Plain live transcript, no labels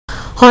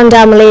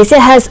Honda Malaysia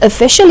has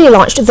officially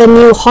launched the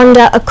new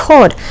Honda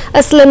Accord,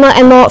 a slimmer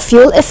and more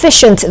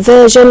fuel-efficient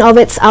version of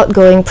its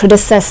outgoing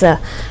predecessor.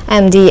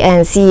 MD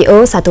and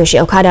CEO Satoshi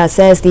Okada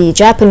says the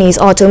Japanese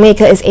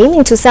automaker is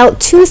aiming to sell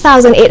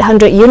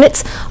 2,800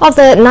 units of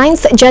the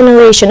 9th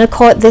generation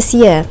Accord this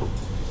year.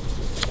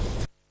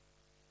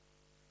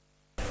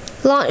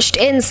 Launched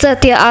in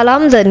Setia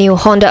Alam, the new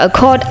Honda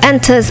Accord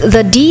enters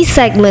the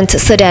D-segment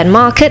sedan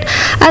market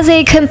as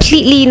a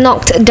completely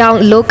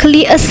knocked-down,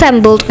 locally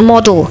assembled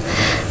model.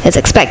 It's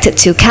expected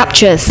to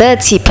capture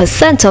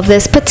 30% of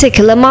this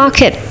particular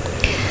market.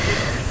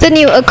 The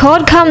new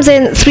Accord comes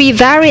in three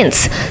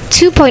variants: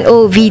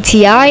 2.0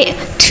 VTI,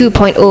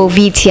 2.0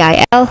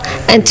 VTIL,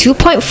 and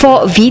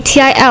 2.4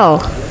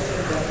 VTIL.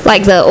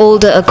 Like the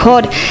older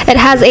Accord, it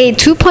has a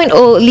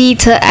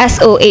 2.0-litre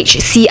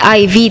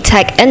SOHCI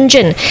VTEC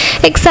engine,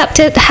 except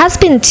it has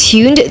been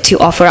tuned to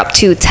offer up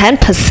to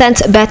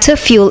 10% better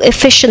fuel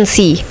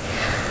efficiency.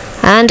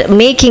 And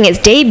making its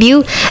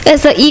debut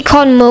is the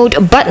Econ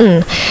Mode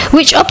button,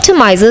 which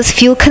optimizes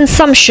fuel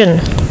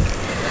consumption.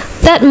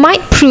 That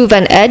might prove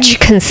an edge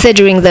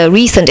considering the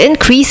recent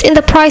increase in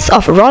the price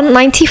of RON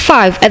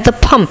 95 at the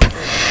pump.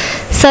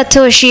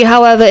 Satoshi,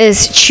 however,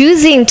 is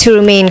choosing to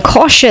remain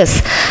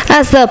cautious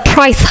as the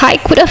price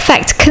hike would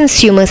affect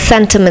consumer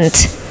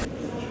sentiment.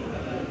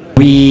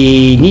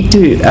 We need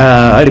to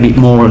a little bit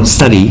more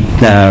study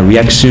the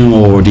reaction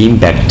or the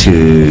impact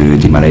to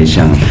the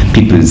Malaysian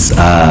people's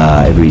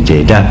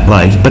everyday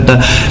life, but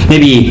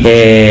maybe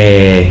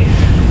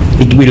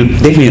it will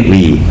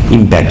definitely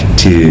impact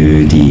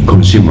to the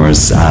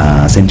consumers'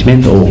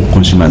 sentiment or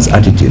consumers'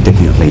 attitude,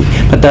 definitely.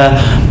 But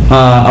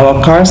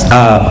our cars,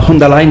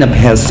 Honda lineup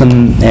has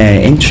some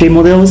entry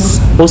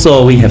models.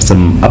 Also, we have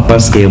some upper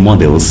scale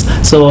models.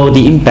 So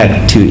the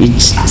impact to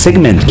each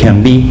segment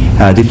can be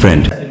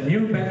different.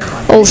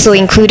 Also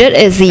included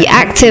is the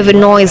active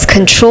noise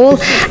control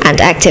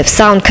and active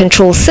sound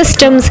control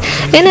systems,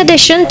 in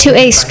addition to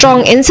a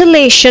strong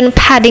insulation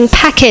padding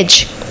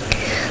package.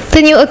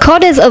 The new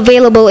Accord is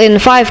available in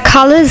 5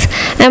 colors,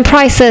 and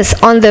prices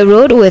on the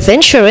road with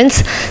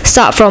insurance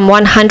start from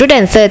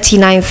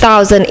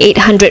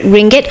 139,800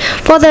 ringgit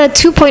for the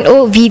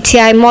 2.0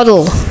 VTI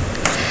model.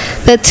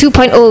 The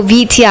 2.0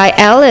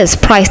 VTIL is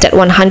priced at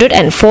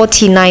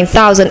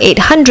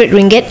 149,800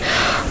 ringgit,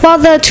 while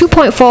the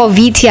 2.4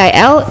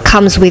 VTIL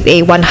comes with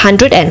a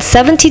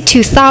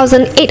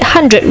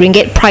 172,800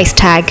 ringgit price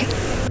tag.